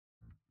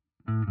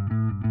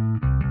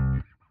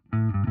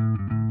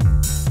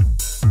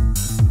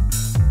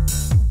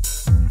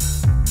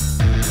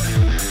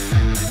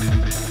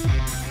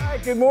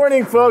Good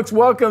morning, folks.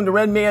 Welcome to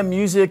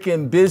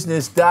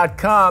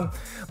RenmanMusicandBusiness.com.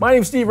 My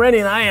name is Steve Rennie,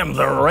 and I am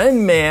the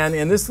Renman,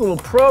 and this little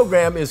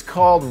program is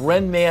called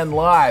Renman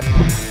Live.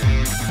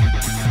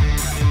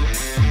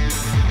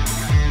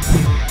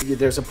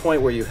 There's a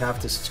point where you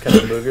have to kind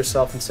of move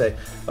yourself and say,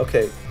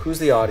 okay, who's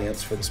the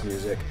audience for this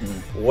music?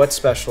 What's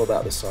special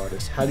about this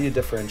artist? How do you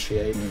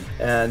differentiate?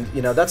 And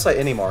you know, that's like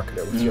any marketer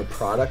with your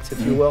product, if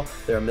you will.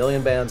 There are a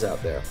million bands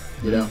out there,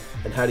 you know,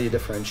 and how do you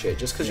differentiate?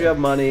 Just because you have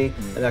money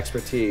and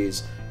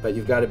expertise, but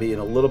you've got to be in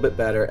a little bit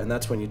better, and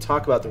that's when you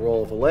talk about the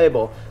role of a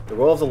label. The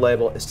role of the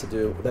label is to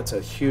do, that's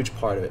a huge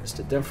part of it, is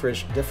to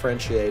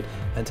differentiate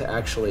and to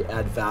actually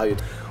add value.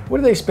 What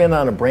do they spend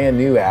on a brand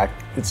new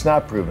act that's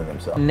not proven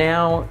themselves?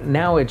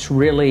 Now it's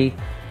really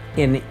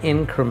in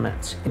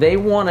increments. They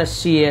want to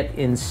see it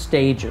in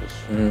stages.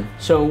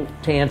 So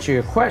to answer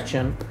your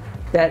question,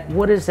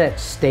 what is that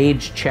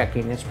stage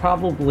checking? It's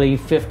probably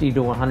 $50,000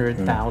 to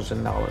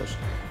 $100,000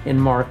 in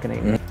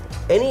marketing.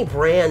 Any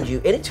brand,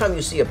 anytime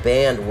you see a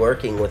band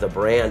working with a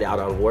brand out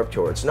on Warped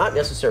Tour, it's not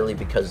necessarily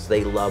because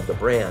they love the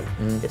brand.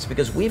 It's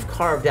because we've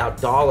carved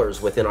out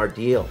dollars within our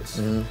deals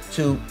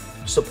to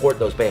support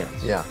those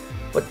bands. Yeah.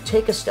 But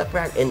take a step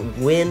back and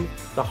win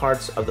the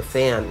hearts of the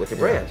fan with your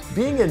brand.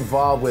 Being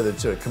involved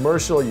with a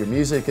commercial, your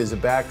music is a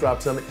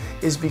backdrop, something,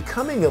 is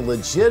becoming a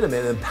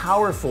legitimate and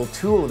powerful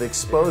tool of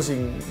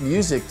exposing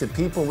music to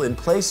people in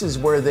places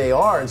where they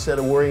are, instead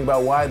of worrying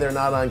about why they're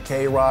not on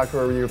K-Rock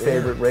or your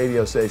favorite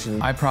radio station.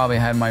 I probably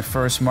had my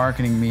first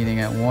marketing meeting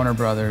at Warner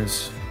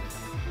Brothers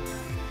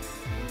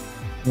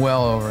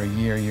well over a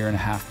year and a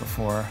half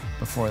before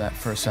that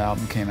first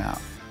album came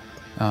out.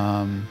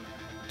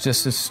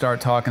 Just to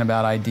start talking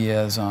about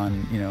ideas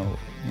on, you know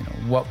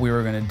what we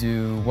were going to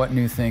do, what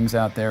new things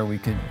out there we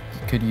could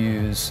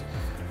use,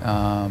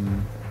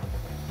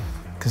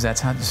 because that's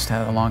just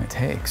how long it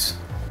takes.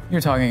 You're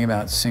talking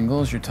about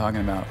singles, you're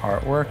talking about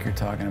artwork, you're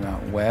talking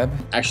about web.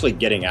 Actually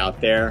getting out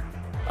there,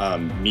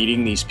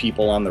 meeting these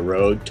people on the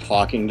road,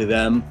 talking to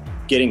them,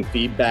 getting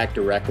feedback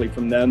directly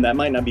from them. That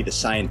might not be the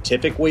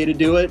scientific way to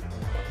do it,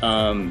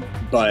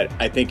 but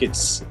I think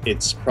it's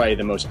probably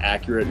the most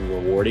accurate and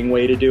rewarding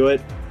way to do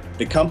it.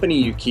 The company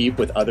you keep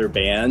with other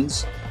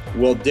bands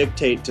will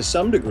dictate to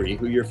some degree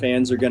who your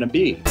fans are going to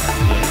be.